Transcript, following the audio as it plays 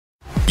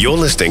You're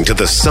listening to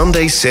the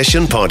Sunday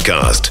Session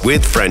podcast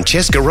with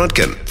Francesca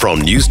Rudkin from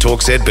News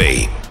Talk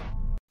ZB.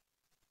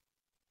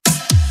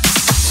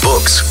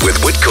 Books with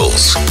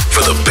Whitcoulls for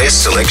the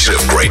best selection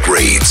of great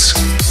reads.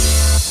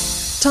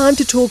 Time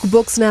to talk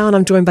books now, and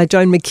I'm joined by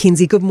Joan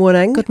McKenzie. Good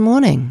morning. Good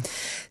morning.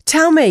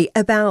 Tell me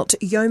about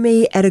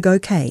Yomi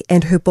Adegoke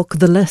and her book,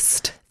 The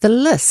List. The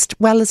List.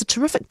 Well, there's a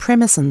terrific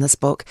premise in this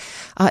book.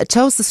 It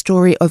tells the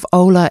story of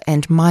Ola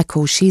and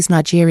Michael. She's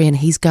Nigerian,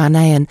 he's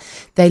Ghanaian.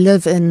 They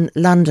live in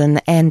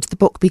London, and the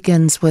book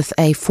begins with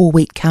a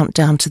 4-week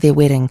countdown to their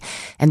wedding.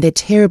 And they're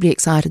terribly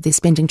excited. They're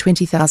spending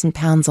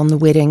 £20,000 on the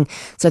wedding,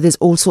 so there's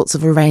all sorts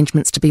of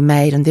arrangements to be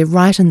made, and they're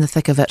right in the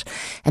thick of it.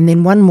 And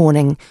then one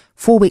morning,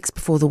 4 weeks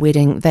before the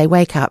wedding, they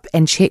wake up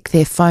and check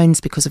their phones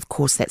because, of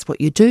course, that's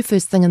what you do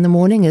first thing in the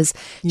morning is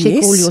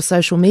check all your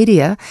social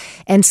media.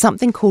 And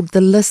something called The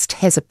List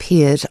has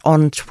appeared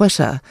on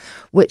Twitter,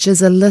 which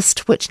is a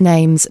list which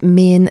names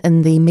men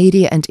in the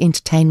media and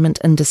entertainment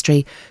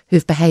industry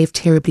who've behaved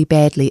terribly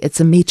badly.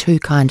 It's a Me Too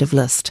kind of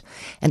list.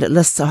 And it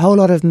lists a whole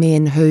lot of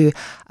men who,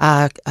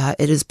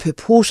 it is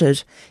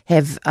purported,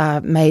 have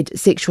made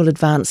sexual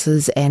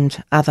advances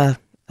and other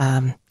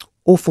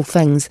awful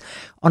things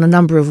on a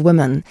number of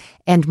women,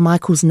 and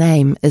Michael's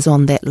name is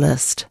on that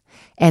list.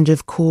 And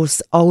of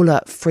course,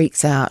 Ola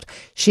freaks out.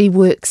 She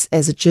works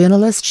as a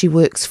journalist. She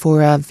works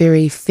for a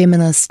very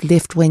feminist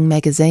left-wing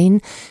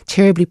magazine,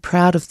 terribly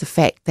proud of the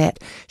fact that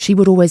she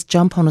would always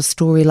jump on a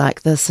story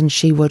like this and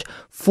she would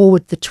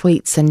forward the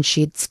tweets and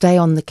she'd stay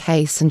on the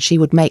case and she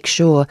would make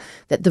sure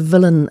that the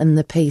villain in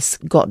the piece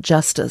got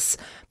justice.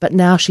 But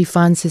now she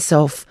finds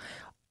herself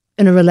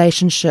in a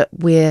relationship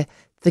where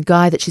the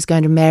guy that she's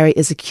going to marry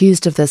is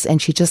accused of this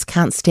and she just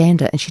can't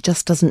stand it and she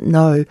just doesn't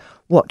know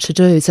what to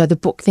do. So the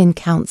book then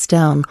counts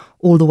down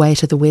all the way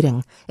to the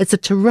wedding. It's a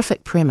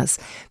terrific premise,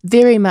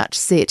 very much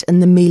set in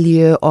the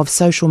milieu of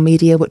social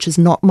media, which is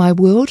not my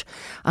world.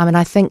 And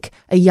I think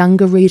a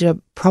younger reader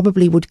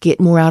probably would get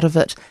more out of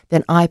it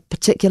than I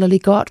particularly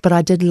got, but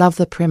I did love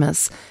the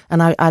premise.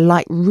 And I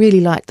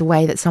really like the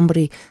way that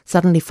somebody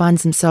suddenly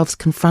finds themselves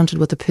confronted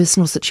with a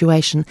personal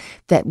situation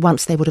that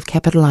once they would have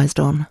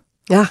capitalised on.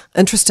 Yeah,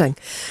 interesting.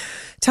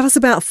 Tell us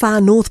about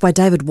Far North by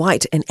David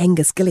White and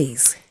Angus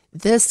Gillies.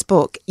 This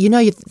book, you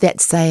know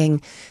that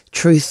saying,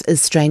 truth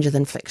is stranger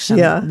than fiction.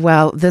 Yeah.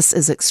 Well, this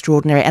is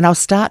extraordinary. And I'll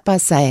start by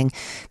saying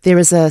there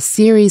is a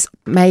series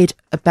made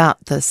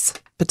about this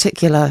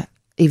particular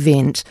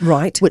event,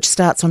 right, which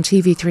starts on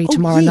TV3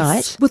 tomorrow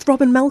night. With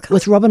Robin Malcolm.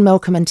 With Robin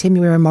Malcolm and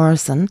Temuera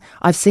Morrison.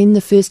 I've seen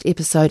the first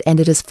episode and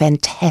it is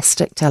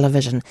fantastic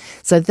television.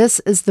 So this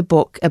is the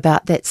book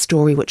about that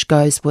story which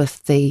goes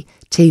with the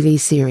TV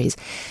series.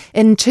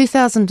 In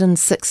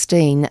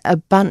 2016, a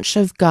bunch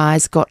of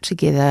guys got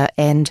together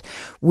and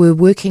were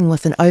working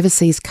with an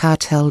overseas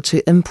cartel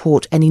to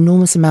import an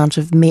enormous amount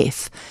of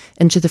meth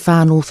into the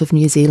far north of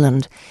New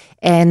Zealand.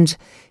 And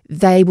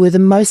they were the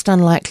most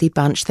unlikely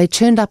bunch. They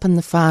turned up in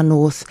the far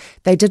north.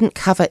 They didn't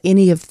cover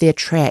any of their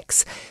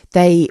tracks.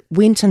 They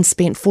went and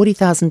spent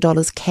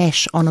 $40,000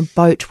 cash on a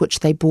boat which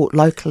they bought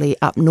locally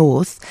up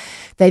north.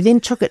 They then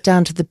took it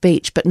down to the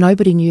beach, but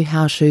nobody knew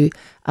how to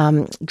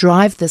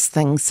drive this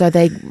thing. So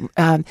they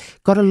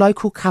got a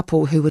local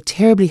couple who were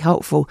terribly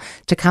helpful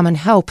to come and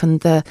help.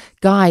 And the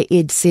guy,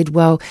 Ed, said,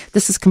 well,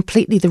 this is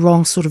completely the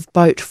wrong sort of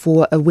boat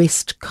for a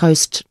West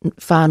Coast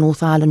far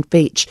North Island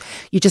beach.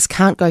 You just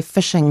can't go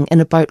fishing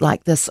in a boat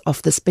like this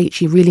off this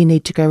beach. You really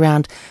need to go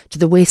around to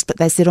the west. But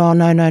they said, oh,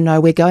 no,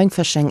 we're going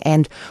fishing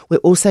and we're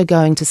also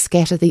going to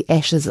scatter the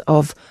ashes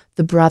of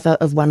the brother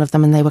of one of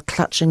them. And they were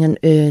clutching an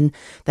urn.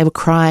 They were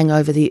crying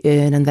over the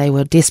urn and they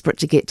were desperate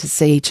to get to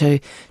sea to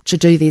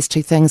do these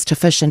two things, to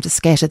fish and to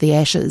scatter the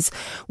ashes.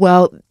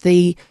 Well,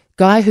 the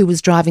guy who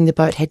was driving the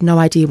boat had no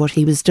idea what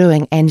he was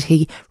doing and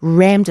he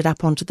rammed it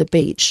up onto the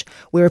beach,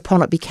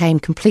 whereupon it became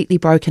completely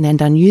broken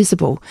and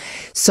unusable.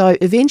 So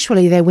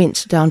eventually they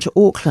went down to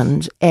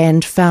Auckland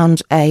and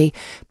found a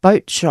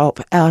boat shop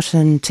out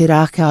in Te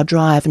Rakau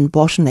Drive in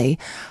Botany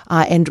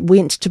and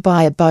went to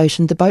buy a boat,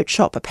 and the boat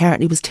shop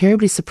apparently was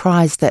terribly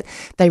surprised that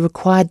they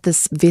required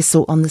this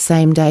vessel on the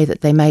same day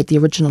that they made the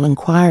original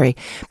inquiry.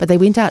 But they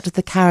went out to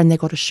the car and they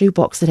got a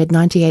shoebox that had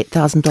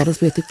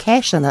 $98,000 worth of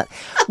cash in it,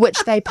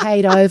 which they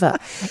paid over.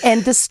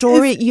 And the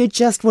story, you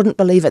just wouldn't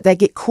believe it. They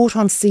get caught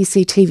on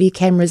CCTV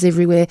cameras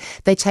everywhere.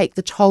 They take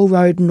the toll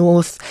road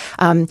north.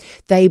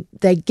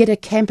 They get a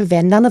camper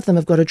van. None of them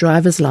have got a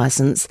driver's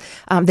license.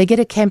 They get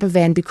a camper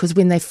van because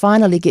when they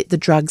finally get the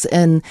drugs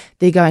in,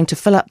 they're going to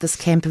fill up this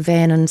camper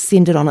van and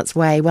send it on its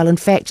way. Well, in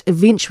fact,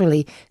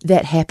 eventually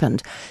that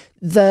happened.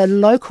 The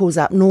locals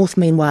up north,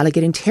 meanwhile, are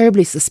getting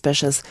terribly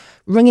suspicious,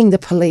 ringing the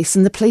police,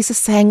 and the police are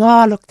saying,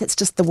 oh, look, that's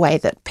just the way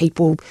that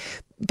people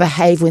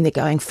behave when they're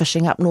going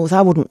fishing up north.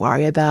 I wouldn't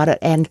worry about it.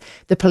 And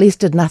the police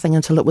did nothing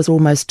until it was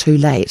almost too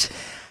late.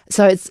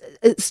 So it's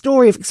a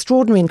story of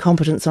extraordinary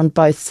incompetence on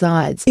both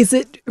sides. Is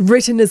it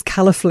written as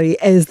colourfully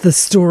as the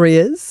story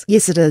is?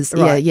 Yes, it is.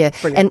 Right. Yeah.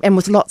 And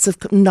with lots of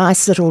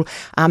nice little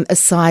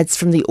asides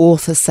from the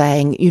author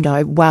saying,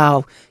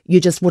 wow, you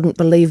just wouldn't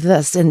believe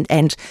this,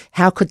 and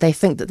how could they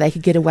think that they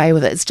could get away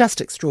with it? It's just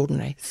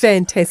extraordinary.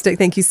 Fantastic.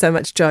 Thank you so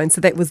much, Joan.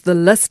 So that was The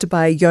List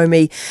by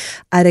Yomi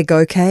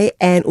Adegoke,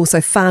 and also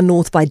Far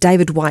North by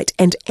David White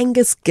and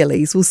Angus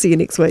Gillies. We'll see you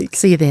next week.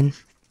 See you then.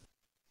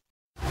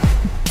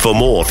 For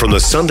more from the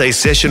Sunday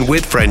Session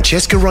with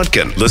Francesca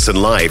Rudkin, listen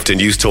live to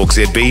News Talk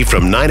ZB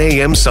from 9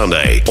 a.m.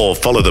 Sunday, or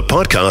follow the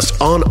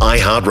podcast on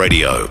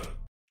iHeartRadio.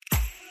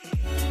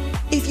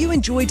 If you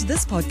enjoyed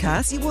this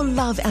podcast, you will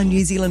love our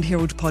New Zealand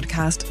Herald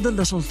podcast, The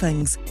Little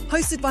Things,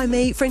 hosted by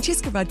me,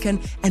 Francesca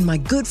Rudkin, and my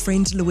good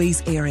friend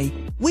Louise Airy.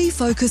 We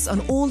focus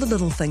on all the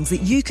little things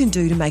that you can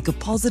do to make a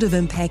positive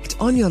impact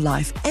on your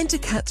life and to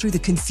cut through the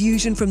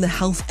confusion from the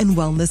health and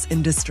wellness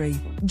industry.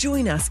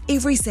 Join us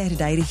every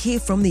Saturday to hear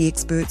from the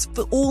experts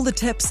for all the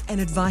tips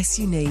and advice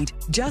you need.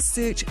 Just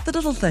search The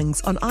Little Things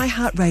on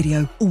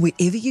iHeartRadio or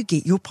wherever you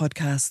get your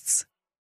podcasts.